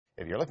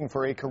If you're looking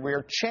for a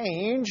career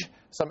change,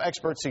 some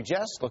experts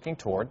suggest looking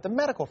toward the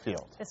medical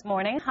field. This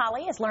morning,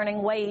 Holly is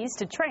learning ways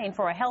to train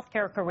for a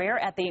healthcare career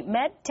at the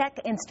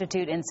MedTech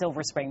Institute in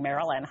Silver Spring,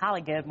 Maryland.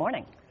 Holly, good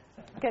morning.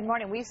 Good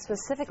morning. We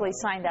specifically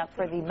signed up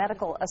for the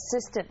medical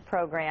assistant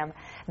program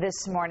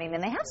this morning,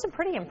 and they have some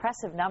pretty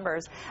impressive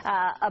numbers.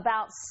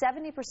 About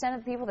 70%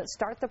 of the people that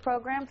start the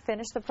program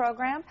finish the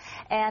program,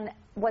 and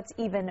what's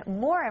even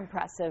more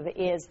impressive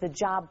is the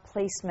job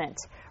placement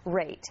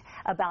rate.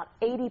 About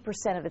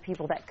 80% of the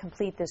people that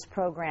complete this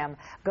program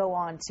go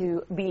on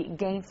to be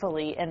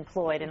gainfully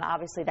employed, and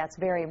obviously that's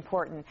very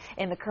important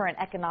in the current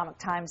economic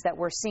times that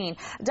we're seeing.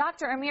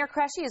 Dr. Amir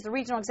Qureshi is the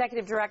Regional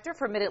Executive Director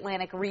for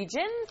Mid-Atlantic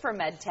Region for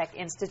MedTech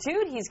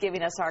Institute. He's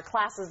giving us our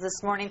classes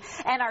this morning,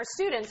 and our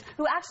students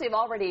who actually have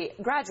already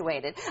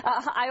graduated.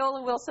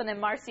 Iola Wilson and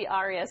Marcy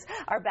Arias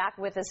are back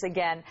with us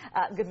again.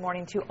 Good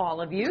morning to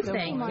all of you.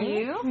 Thank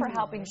you for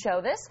helping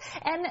show this.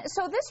 And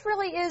so this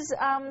really is,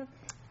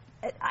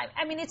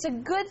 I mean, it's a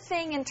good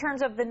thing in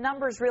terms of the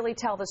numbers really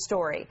tell the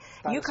story.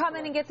 You come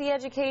in and get the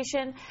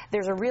education,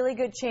 there's a really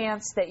good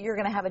chance that you're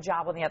going to have a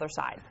job on the other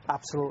side.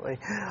 Absolutely.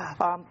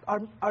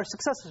 Our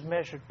success is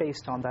measured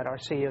based on that. Our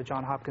CEO,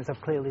 John Hopkins, have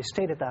clearly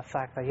stated that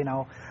fact that, you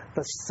know,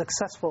 the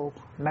successful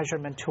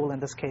measurement tool in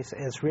this case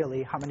is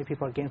really how many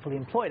people are gainfully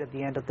employed at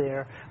the end of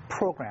their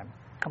program,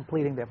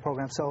 completing their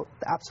program. So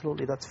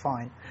absolutely, that's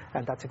fine,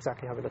 and that's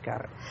exactly how we look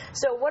at it.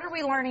 So what are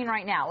we learning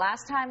right now?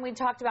 Last time we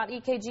talked about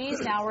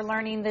EKGs, now we're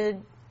learning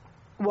the...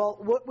 Well,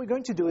 what we're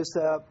going to do is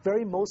the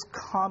very most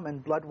common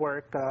blood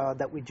work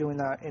that we do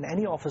in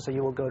any office that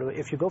you will go to.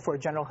 If you go for a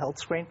general health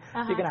screen,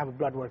 you're going to have a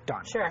blood work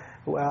done. Sure.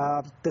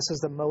 This is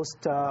the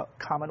most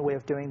common way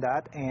of doing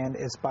that, and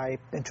is by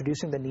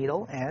introducing the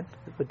needle and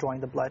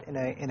withdrawing the blood in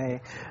a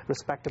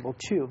respectable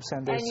tubes.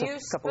 And there's you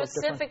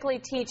specifically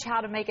teach how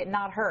to make it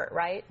not hurt,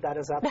 right? That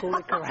is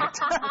absolutely correct.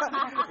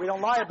 We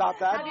don't lie about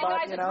that. Have you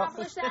guys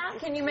accomplished that?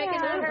 Can you make it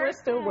not hurt? We're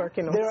still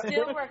working on it.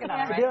 Still working on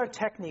it, right? There are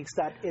techniques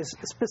that is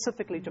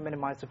specifically to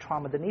minimize the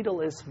trauma. The needle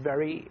is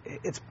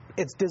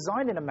it's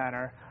designed in a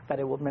manner that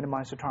it will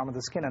minimize the trauma of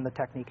the skin, and the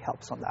technique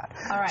helps on that.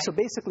 All right. So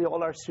basically,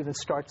 all our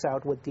students starts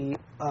out with the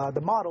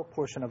model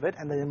portion of it,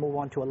 and then they move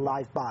on to a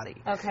live body.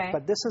 Okay.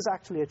 But this is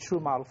actually a true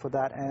model for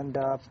that, and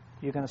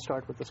you're going to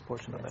start with this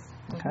portion of it.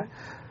 Okay.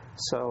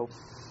 So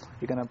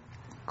you're going to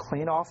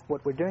clean off.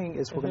 What we're doing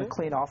is we're going to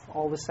clean off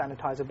all the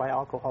sanitizer by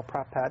alcohol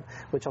prep pad,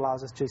 which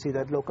allows us to see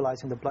that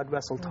localizing the blood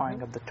vessel,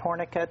 tying of the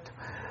tourniquet.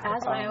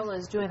 As Iola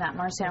is doing that,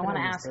 Marcy, I want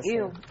to ask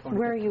you,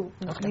 where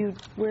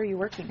are you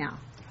working now?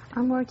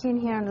 I'm working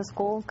here in the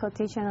school,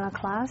 co-teaching in a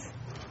class.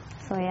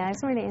 So yeah,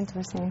 it's really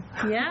interesting.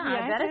 Yeah,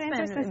 I bet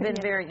it's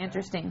been very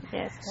interesting.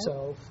 Yes.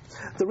 So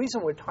the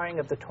reason we're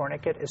tying up the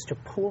tourniquet is to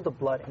pull the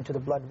blood into the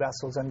blood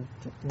vessels, and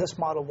this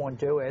model won't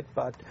do it,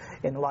 but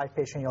in a live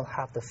patient you'll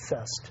have the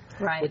fist,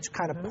 which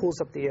kind of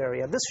pulls up the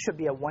area. This should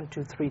be a 1,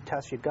 2, 3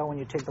 test. You go and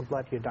you take the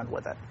blood, you're done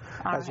with it.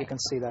 As you can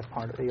see that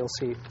part of it, you'll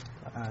see,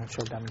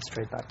 she'll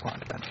demonstrate that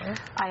part of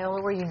it.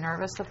 Iola, were you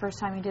nervous the first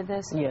time you did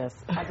this? Yes.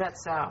 I bet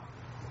so.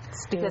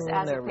 Because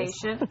as a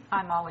patient,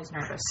 I'm always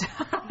nervous.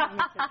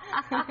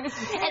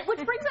 And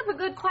which brings up a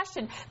good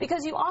question,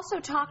 because you also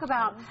talk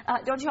about,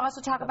 don't you also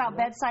talk about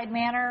bedside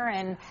manner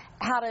and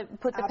how to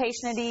put the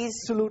patient at ease?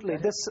 Absolutely.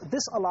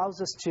 This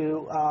allows us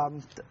to,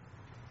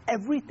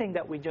 everything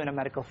that we do in a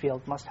medical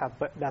field must have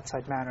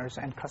bedside manners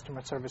and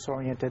customer service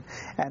oriented.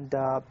 And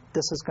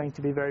this is going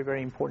to be very,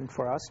 very important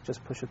for us.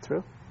 Just push it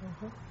through.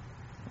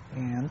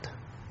 And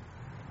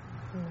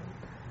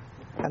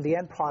the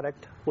end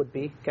product would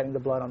be getting the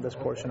blood on this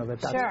portion of it.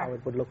 That's how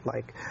it would look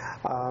like.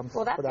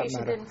 Well, that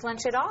patient didn't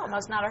flinch at all.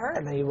 Must not have hurt.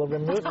 And then you will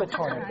remove the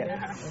tourniquet.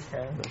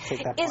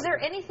 Is there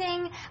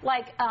anything,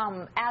 like,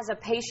 as a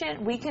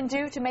patient, we can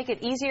do to make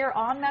it easier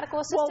on medical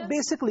assistants? Well,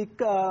 basically,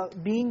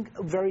 being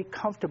very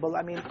comfortable.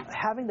 I mean,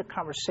 having the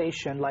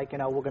conversation, like, you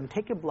know, we're going to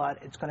take your blood.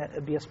 It's going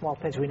to be a small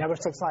pinch. We never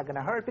say it's not going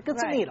to hurt because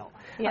it's a needle.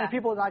 Yeah. And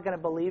people are not going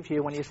to believe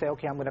you when you say,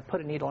 okay, I'm going to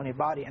put a needle on your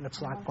body, and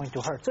it's not going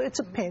to hurt. So it's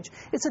a pinch.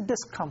 It's a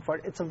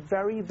discomfort. It's a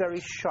very, very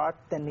sharp,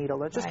 thin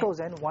needle. It just goes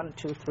in 1,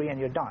 2, 3, and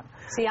you're done.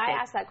 See, I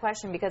asked that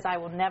question because I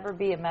will never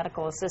be a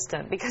medical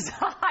assistant because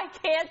I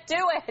can't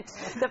do it.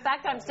 The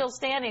fact I'm still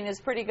standing is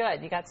pretty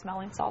good. You got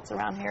smelling salts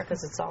around here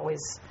because it's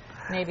always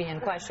maybe in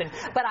question.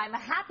 But I'm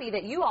happy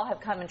that you all have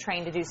come and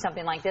trained to do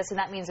something like this, and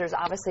that means there's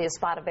obviously a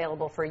spot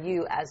available for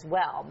you as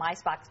well.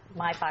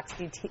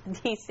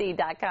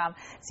 MyFoxDC.com.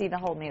 See, the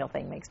whole needle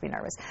thing makes me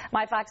nervous.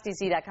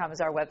 MyFoxDC.com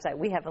is our website.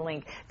 We have a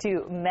link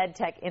to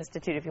MedTech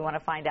Institute if you want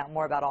to find out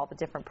more about all the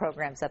different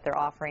programs that they're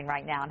offering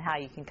right now and how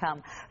you can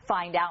come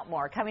find out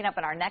more. Coming up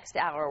in our next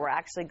hour, we're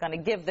actually going to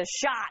give the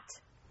shot.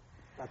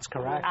 That's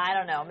correct. I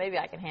don't know. Maybe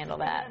I can handle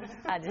that.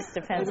 It just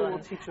depends on.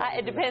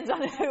 It depends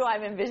on who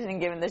I'm envisioning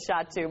giving the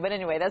shot to. But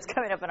anyway, that's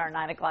coming up in our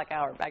 9 o'clock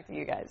hour. Back to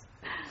you guys.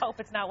 Hope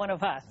it's not one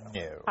of us.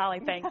 No. Holly,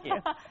 thank you.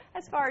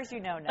 As far as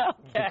you know, no.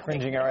 Okay.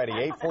 Cringing already.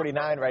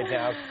 8:49 right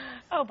now.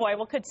 Oh boy.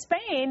 Well, could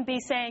Spain be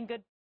saying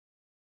good?